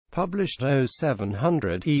Published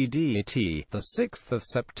 0700 EDT, 6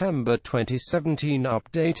 September 2017.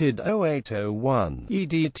 Updated 0801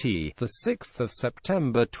 EDT, 6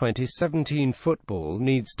 September 2017. Football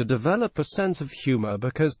needs to develop a sense of humour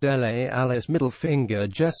because Dele Allis' middle finger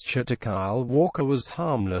gesture to Kyle Walker was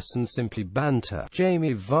harmless and simply banter,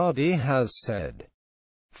 Jamie Vardy has said.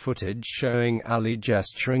 Footage showing Alli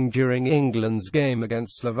gesturing during England's game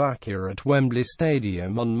against Slovakia at Wembley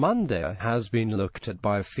Stadium on Monday has been looked at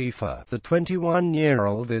by FIFA. The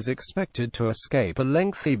 21-year-old is expected to escape a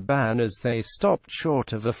lengthy ban as they stopped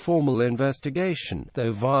short of a formal investigation,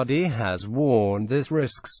 though Vardy has warned this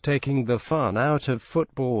risks taking the fun out of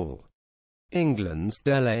football. England's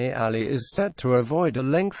Dele Alli is set to avoid a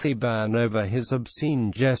lengthy ban over his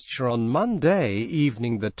obscene gesture on Monday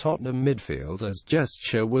evening. The Tottenham midfielder's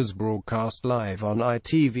gesture was broadcast live on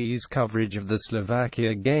ITV's coverage of the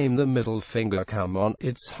Slovakia game. The middle finger, come on,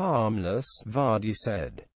 it's harmless, Vardy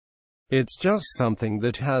said. It's just something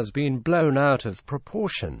that has been blown out of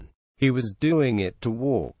proportion. He was doing it to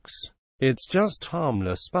Walks. It's just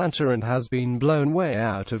harmless banter and has been blown way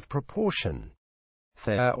out of proportion.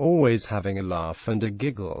 They're always having a laugh and a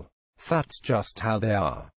giggle. That's just how they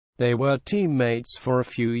are. They were teammates for a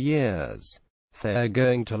few years. They're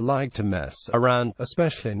going to like to mess around,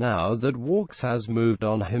 especially now that Walks has moved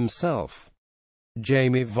on himself.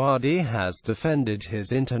 Jamie Vardy has defended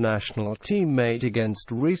his international teammate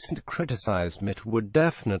against recent criticism. It would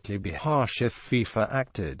definitely be harsh if FIFA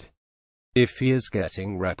acted. If he is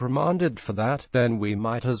getting reprimanded for that, then we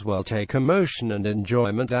might as well take emotion and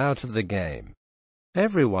enjoyment out of the game.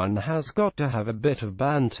 Everyone has got to have a bit of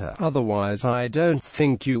banter, otherwise I don't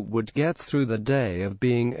think you would get through the day of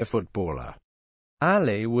being a footballer.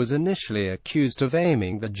 Alli was initially accused of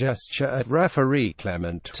aiming the gesture at referee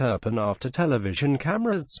Clement Turpin after television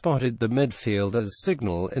cameras spotted the midfielder's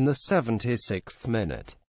signal in the 76th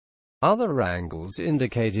minute. Other angles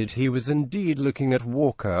indicated he was indeed looking at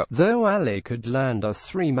Walker, though Alli could land a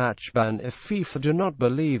 3-match ban if FIFA do not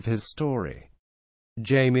believe his story.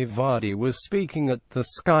 Jamie Vardy was speaking at the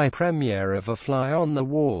Sky premiere of a Fly on the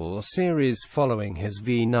Wall series following his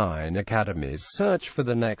V9 Academy's search for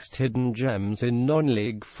the next hidden gems in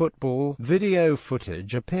non-league football. Video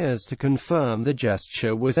footage appears to confirm the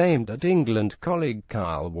gesture was aimed at England colleague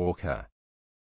Kyle Walker.